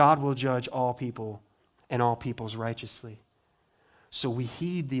 God will judge all people and all peoples righteously. So we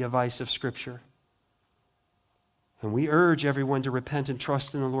heed the advice of Scripture. And we urge everyone to repent and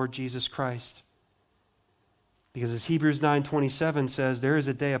trust in the Lord Jesus Christ. Because as Hebrews 9:27 says, there is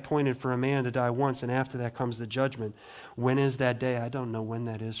a day appointed for a man to die once, and after that comes the judgment. When is that day? I don't know when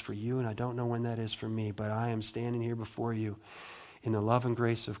that is for you, and I don't know when that is for me, but I am standing here before you in the love and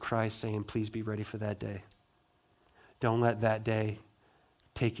grace of Christ saying, please be ready for that day. Don't let that day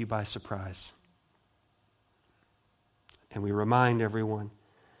take you by surprise. And we remind everyone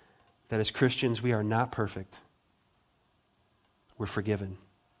that as Christians, we are not perfect. We're forgiven.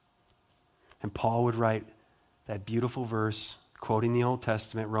 And Paul would write that beautiful verse, quoting the Old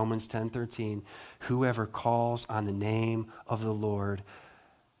Testament, Romans 10:13, whoever calls on the name of the Lord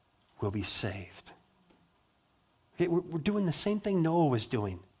will be saved. Okay, we're doing the same thing Noah was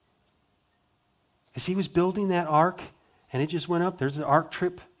doing. As he was building that ark, and it just went up, there's an ark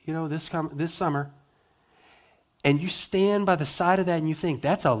trip, this summer, and you stand by the side of that and you think,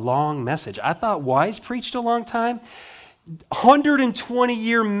 that's a long message. I thought Wise preached a long time.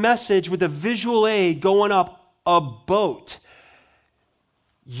 120-year message with a visual aid going up a boat.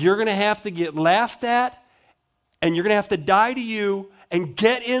 You're going to have to get laughed at, and you're going to have to die to you and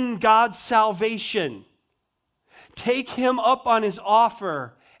get in God's salvation. Take him up on his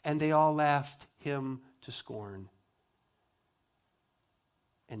offer. And they all laughed him to scorn.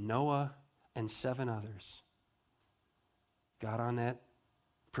 And Noah and 7 others got on that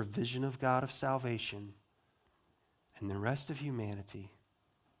provision of God of salvation, and the rest of humanity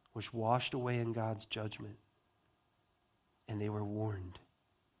was washed away in God's judgment. And they were warned.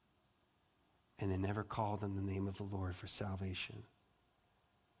 And they never called on the name of the Lord for salvation.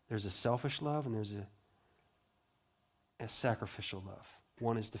 There's a selfish love and there's a sacrificial love.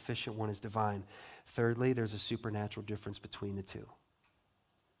 One is deficient, one is divine. Thirdly, there's a supernatural difference between the two.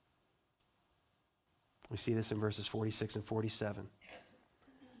 We see this in verses 46 and 47. And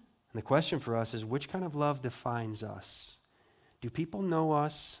the question for us is, which kind of love defines us? Do people know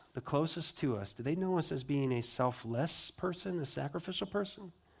us, the closest to us, do they know us as being a selfless person, a sacrificial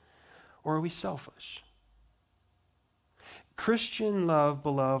person? Or are we selfish? Christian love,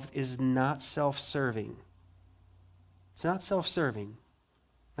 beloved, is not self-serving. It's not self-serving.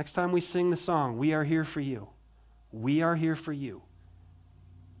 Next time we sing the song, we are here for you. We are here for you.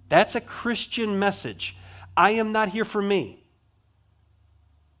 That's a Christian message. I am not here for me.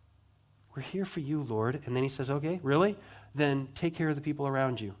 We're here for you, Lord. And then he says, okay, really? Then take care of the people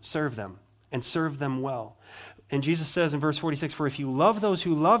around you. Serve them, and serve them well. And Jesus says in verse 46, for if you love those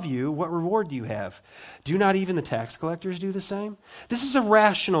who love you, what reward do you have? Do not even the tax collectors do the same? This is a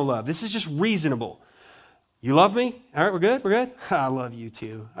rational love. This is just reasonable. You love me? All right, we're good? We're good? I love you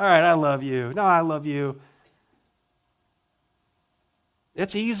too. All right, I love you. No, I love you.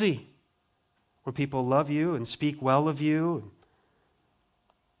 It's easy when people love you and speak well of you.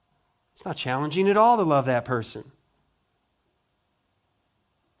 It's not challenging at all to love that person.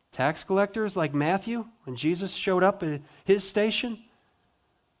 Tax collectors like Matthew, when Jesus showed up at his station,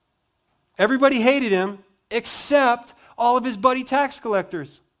 everybody hated him except all of his buddy tax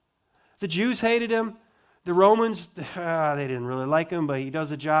collectors. The Jews hated him. The Romans, they didn't really like him, but he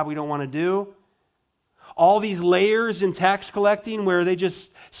does a job we don't want to do. All these layers in tax collecting where they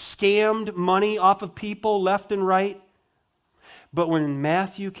just scammed money off of people left and right. But when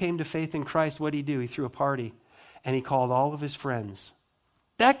Matthew came to faith in Christ, what did he do? He threw a party, and he called all of his friends.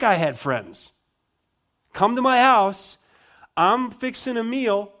 That guy had friends. Come to my house. I'm fixing a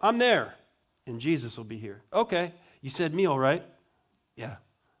meal. I'm there. And Jesus will be here. Okay. You said meal, right? Yeah.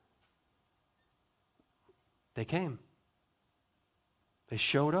 They came. They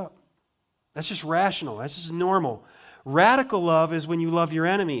showed up. That's just rational. That's just normal. Radical love is when you love your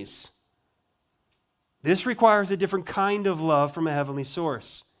enemies. This requires a different kind of love from a heavenly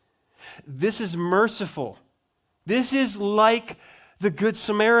source. This is merciful. This is like the Good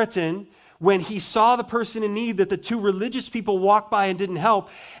Samaritan when he saw the person in need that the two religious people walked by and didn't help,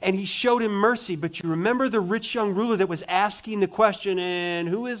 and he showed him mercy. But you remember the rich young ruler that was asking the question, and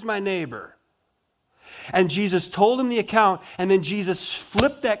who is my neighbor? And Jesus told him the account, and then Jesus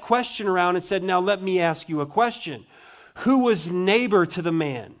flipped that question around and said, now let me ask you a question. Who was neighbor to the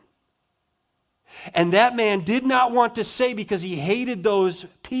man? And that man did not want to say, because he hated those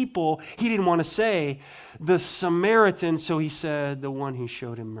people, he didn't want to say the Samaritan, so he said the one who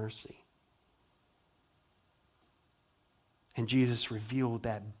showed him mercy. And Jesus revealed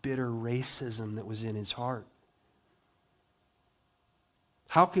that bitter racism that was in his heart.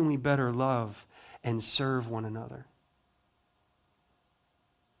 How can we better love and serve one another?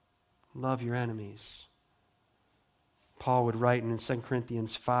 Love your enemies. Paul would write in 2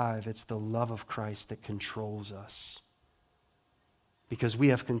 Corinthians 5, it's the love of Christ that controls us. Because we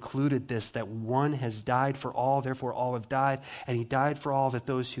have concluded this, that one has died for all, therefore all have died. And he died for all, that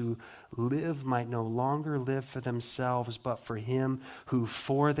those who live might no longer live for themselves, but for him who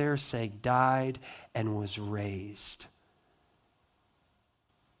for their sake died and was raised.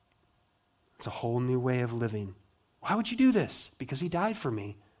 It's a whole new way of living. Why would you do this? Because he died for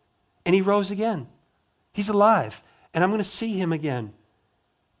me. And he rose again. He's alive. And I'm going to see him again.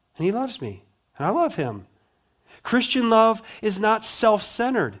 And he loves me. And I love him. Christian love is not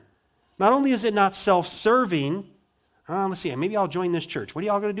self-centered. Not only is it not self-serving, let's see, maybe I'll join this church. What are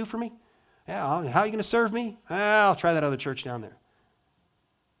y'all going to do for me? Yeah, how are you going to serve me? I'll try that other church down there.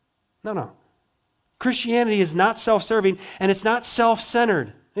 No. Christianity is not self-serving, and it's not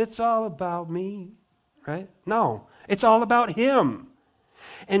self-centered. It's all about me, right? No, it's all about him.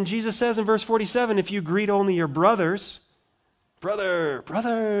 And Jesus says in verse 47, if you greet only your brothers, brother,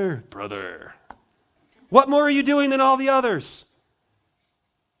 what more are you doing than all the others?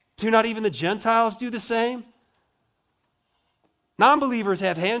 Do not even the Gentiles do the same? Non-believers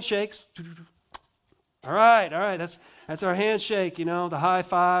have handshakes. All right, that's our handshake, the high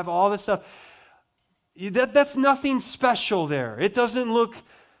five, all this stuff. That's nothing special there. It doesn't look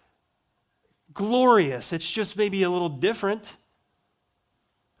glorious. It's just maybe a little different.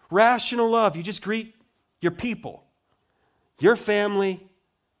 Rational love, you just greet your people, your family,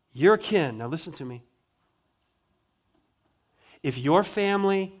 your kin. Now listen to me. If your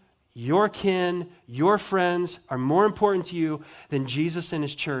family, your kin, your friends are more important to you than Jesus and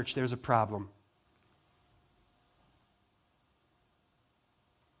his church, there's a problem.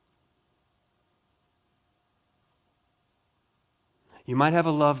 You might have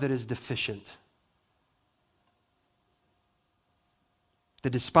a love that is deficient. The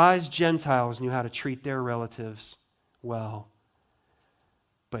despised Gentiles knew how to treat their relatives well.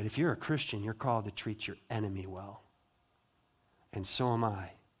 But if you're a Christian, you're called to treat your enemy well. And so am I.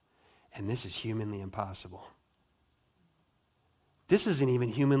 And this is humanly impossible. This isn't even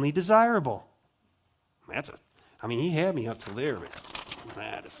humanly desirable. He had me up to there,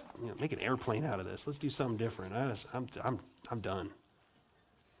 but just, make an airplane out of this. Let's do something different. I'm done.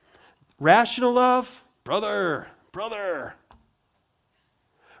 Rational love, brother.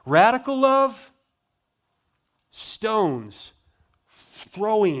 Radical love, stones,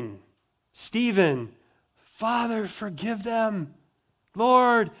 throwing. Stephen, Father, forgive them.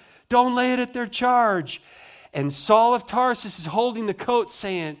 Lord, don't lay it at their charge. And Saul of Tarsus is holding the coat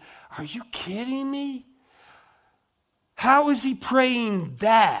saying, are you kidding me? How is he praying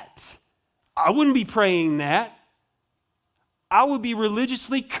that? I wouldn't be praying that. I would be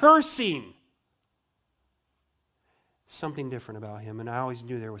religiously cursing. Something different about him, and I always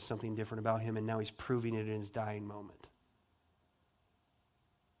knew there was something different about him, and now he's proving it in his dying moment.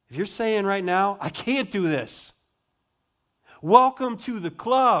 If you're saying right now, I can't do this, welcome to the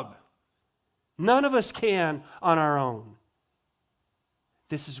club. None of us can on our own.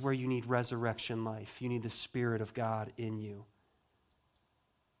 This is where you need resurrection life. You need the Spirit of God in you.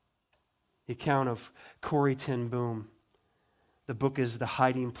 The account of Corrie ten Boom. The book is The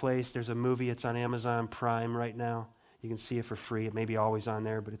Hiding Place. There's a movie. It's on Amazon Prime right now. You can see it for free. It may be always on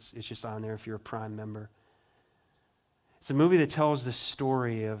there, but it's just on there if you're a Prime member. It's a movie that tells the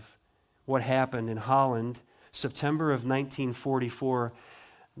story of what happened in Holland. September of 1944,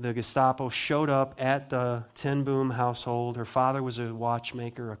 the Gestapo showed up at the ten Boom household. Her father was a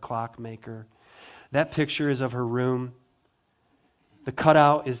watchmaker, a clockmaker. That picture is of her room. The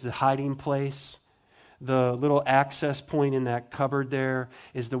cutout is the hiding place. The little access point in that cupboard there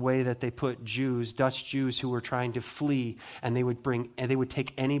is the way that they put Jews, Dutch Jews who were trying to flee, and they would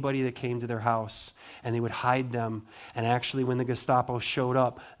take anybody that came to their house and they would hide them. And actually when the Gestapo showed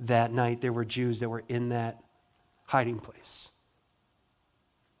up that night, there were Jews that were in that hiding place.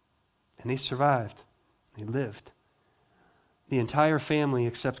 And they survived. They lived. The entire family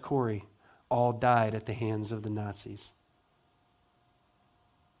except Corrie all died at the hands of the Nazis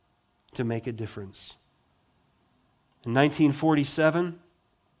to make a difference. In 1947,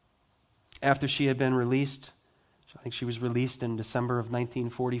 after she had been released, I think she was released in December of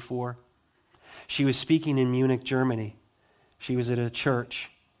 1944, she was speaking in Munich, Germany. She was at a church.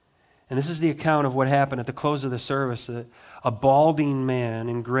 And this is the account of what happened at the close of the service. A balding man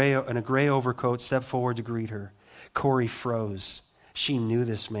in a gray overcoat stepped forward to greet her. Corrie froze. She knew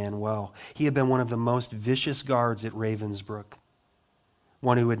this man well. He had been one of the most vicious guards at Ravensbrück,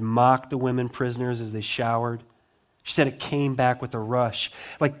 one who had mocked the women prisoners as they showered. She said it came back with a rush,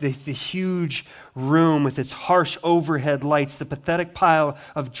 like the huge room with its harsh overhead lights, the pathetic pile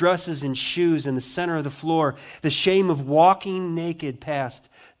of dresses and shoes in the center of the floor, the shame of walking naked past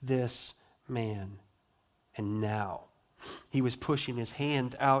this man. And now he was pushing his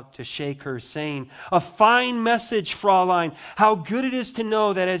hand out to shake her, saying, "A fine message, Fraulein. How good it is to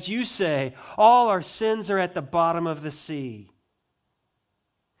know that, as you say, all our sins are at the bottom of the sea."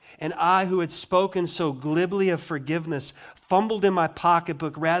 And I, who had spoken so glibly of forgiveness, fumbled in my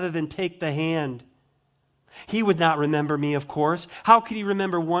pocketbook rather than take the hand. He would not remember me, of course. How could he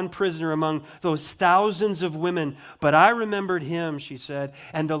remember one prisoner among those thousands of women? But I remembered him, she said,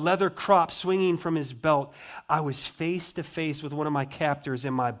 and the leather crop swinging from his belt. I was face to face with one of my captors,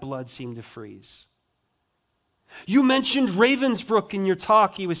 and my blood seemed to freeze. "You mentioned Ravensbrück in your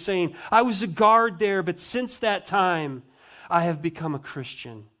talk," he was saying. "I was a guard there, but since that time, I have become a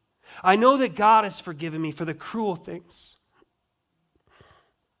Christian. I know that God has forgiven me for the cruel things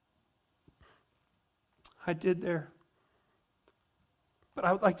I did there. But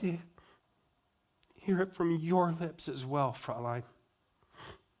I would like to hear it from your lips as well, Fraulein."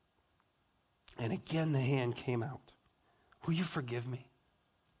 And again the hand came out. "Will you forgive me?"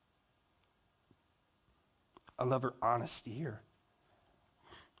 I love her honesty here.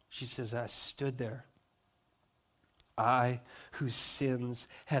 She says, "I stood there, I whose sins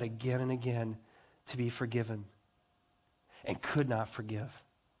had again and again to be forgiven and could not forgive."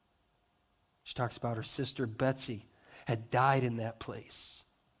 She talks about her sister Betsy had died in that place.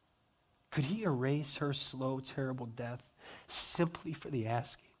 Could he erase her slow, terrible death simply for the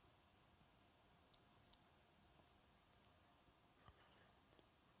asking?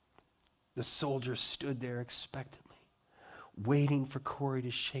 The soldier stood there expectantly, waiting for Corrie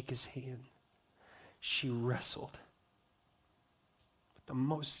to shake his hand. She wrestled. But the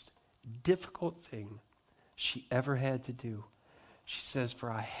most difficult thing she ever had to do, she says,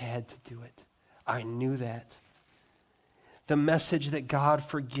 "For I had to do it. I knew that." The message that God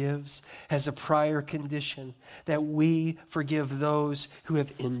forgives has a prior condition, that we forgive those who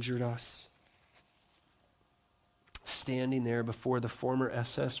have injured us. Standing there before the former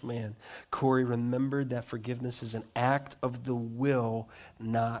SS man, Corrie remembered that forgiveness is an act of the will,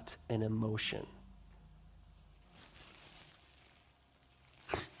 not an emotion.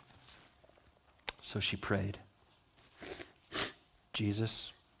 So she prayed,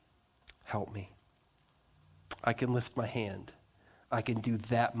 "Jesus, help me. I can lift my hand. I can do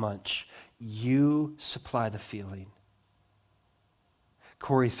that much. You supply the feeling."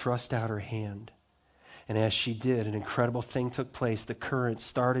 Corrie thrust out her hand. And as she did, an incredible thing took place. The current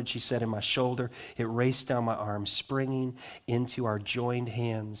started, she said, in my shoulder. It raced down my arm, springing into our joined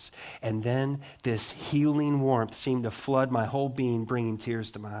hands. And then this healing warmth seemed to flood my whole being, bringing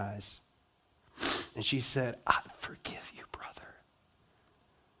tears to my eyes. And she said, "I forgive you, brother,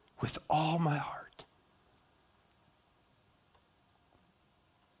 with all my heart."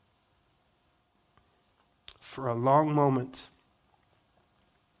 For a long moment,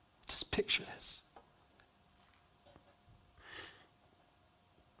 just picture this.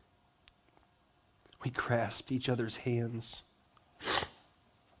 We grasped each other's hands.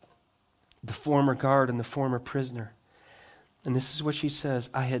 The former guard and the former prisoner. And this is what she says: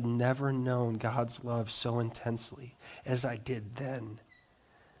 "I had never known God's love so intensely as I did then.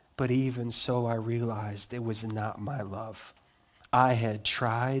 But even so, I realized it was not my love. I had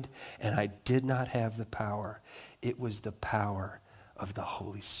tried, and I did not have the power. It was the power of the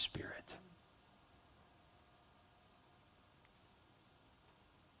Holy Spirit."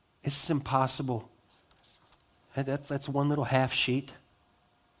 It's impossible. That's one little half sheet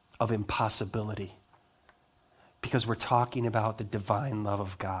of impossibility, because we're talking about the divine love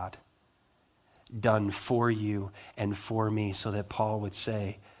of God. done for you and for me, so that Paul would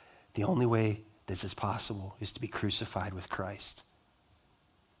say, the only way this is possible is to be crucified with Christ.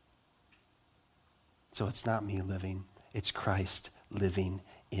 So it's not me living, it's Christ living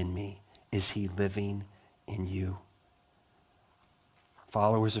in me. Is he living in you?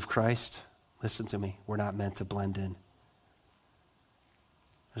 Followers of Christ, listen to me. We're not meant to blend in.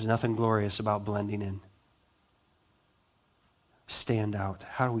 There's nothing glorious about blending in. Stand out.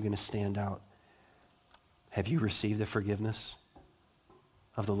 How are we going to stand out? Have you received the forgiveness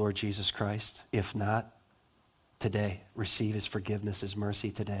of the Lord Jesus Christ? If not, today, receive his forgiveness, his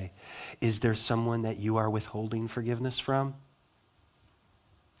mercy today. Is there someone that you are withholding forgiveness from?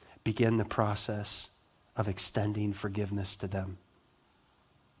 Begin the process of extending forgiveness to them.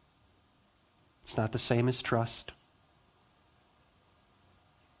 It's not the same as trust.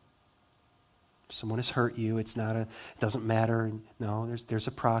 If someone has hurt you, it doesn't matter. No, there's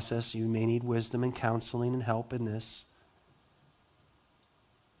a process. You may need wisdom and counseling and help in this.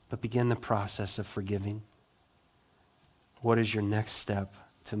 But begin the process of forgiving. What is your next step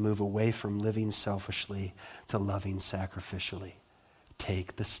to move away from living selfishly to loving sacrificially?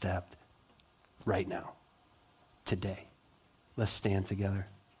 Take the step right now, today. Let's stand together.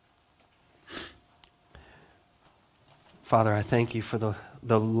 Father, I thank you for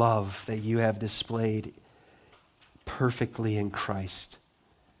the love that you have displayed perfectly in Christ.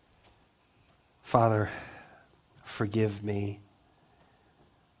 Father, forgive me.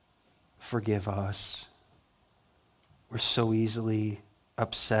 Forgive us. We're so easily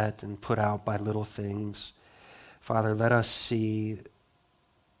upset and put out by little things. Father, let us see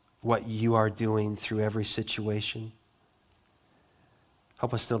what you are doing through every situation.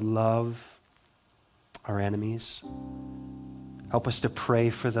 Help us to love our enemies. Help us to pray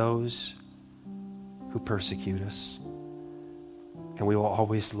for those who persecute us. And we will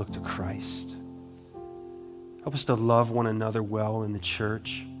always look to Christ. Help us to love one another well in the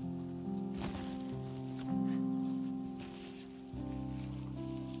church.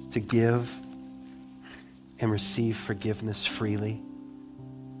 To give and receive forgiveness freely.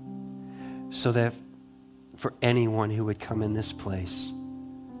 So that for anyone who would come in this place,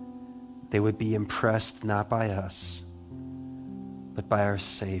 they would be impressed not by us, but by our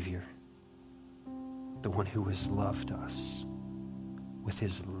Savior, the one who has loved us with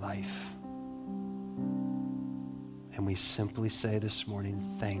his life. And we simply say this morning,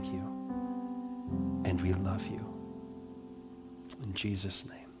 thank you, and we love you. In Jesus'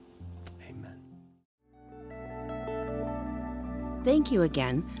 name, amen. Thank you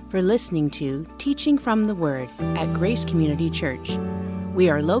again for listening to Teaching from the Word at Grace Community Church. We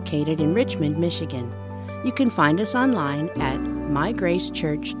are located in Richmond, Michigan. You can find us online at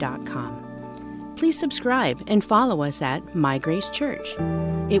mygracechurch.com. Please subscribe and follow us at My Grace Church.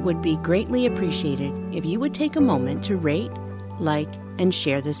 It would be greatly appreciated if you would take a moment to rate, like, and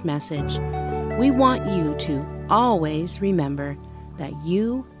share this message. We want you to always remember that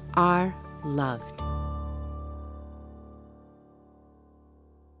you are loved.